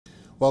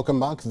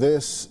Welcome back.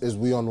 This is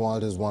WION The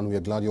World is One. We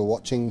are glad you're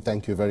watching.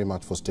 Thank you very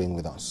much for staying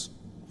with us.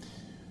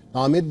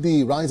 Now, amid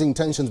the rising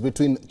tensions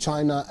between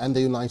China and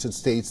the United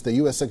States, the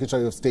U.S.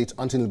 Secretary of State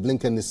Antony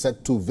Blinken is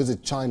set to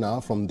visit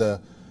China from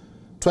the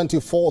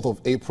 24th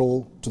of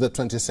April to the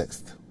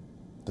 26th.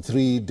 The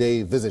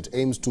three-day visit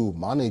aims to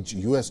manage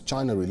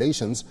U.S.-China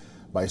relations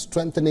by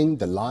strengthening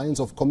the lines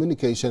of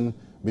communication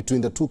between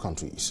the two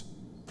countries.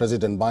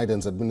 President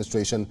Biden's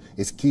administration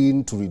is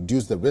keen to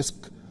reduce the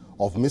risk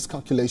of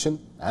miscalculation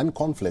and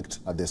conflict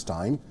at this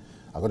time.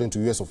 According to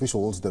U.S.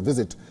 officials, the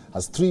visit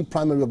has three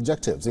primary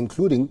objectives,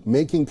 including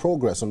making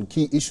progress on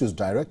key issues,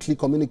 directly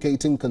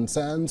communicating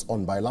concerns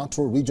on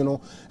bilateral,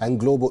 regional and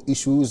global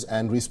issues,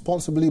 and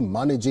responsibly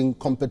managing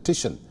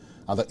competition.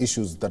 Other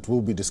issues that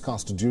will be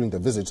discussed during the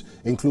visit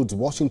include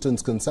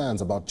Washington's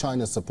concerns about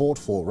China's support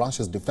for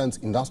Russia's defense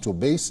industrial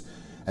base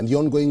and the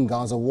ongoing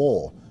Gaza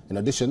war. In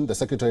addition, the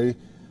Secretary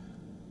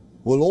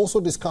will also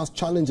discuss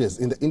challenges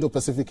in the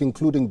Indo-Pacific,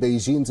 including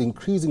Beijing's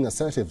increasing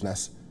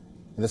assertiveness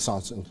in the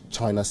South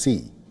China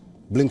Sea.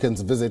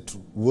 Blinken's visit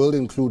will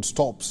include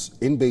stops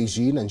in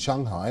Beijing and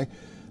Shanghai.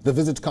 The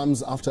visit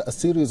comes after a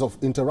series of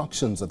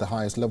interactions at the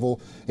highest level,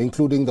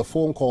 including the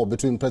phone call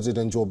between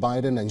President Joe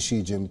Biden and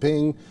Xi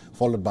Jinping,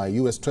 followed by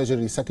U.S.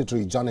 Treasury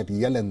Secretary Janet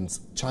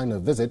Yellen's China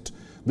visit.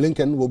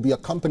 Blinken will be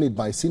accompanied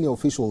by senior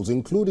officials,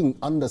 including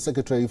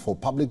Under-Secretary for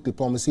Public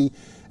Diplomacy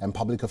and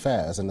Public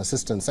Affairs and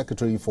Assistant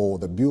Secretary for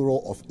the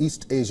Bureau of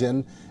East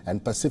Asian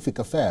and Pacific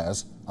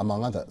Affairs,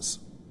 among others.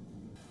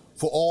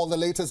 For all the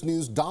latest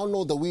news,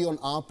 download the WION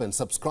app and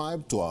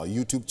subscribe to our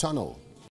YouTube channel.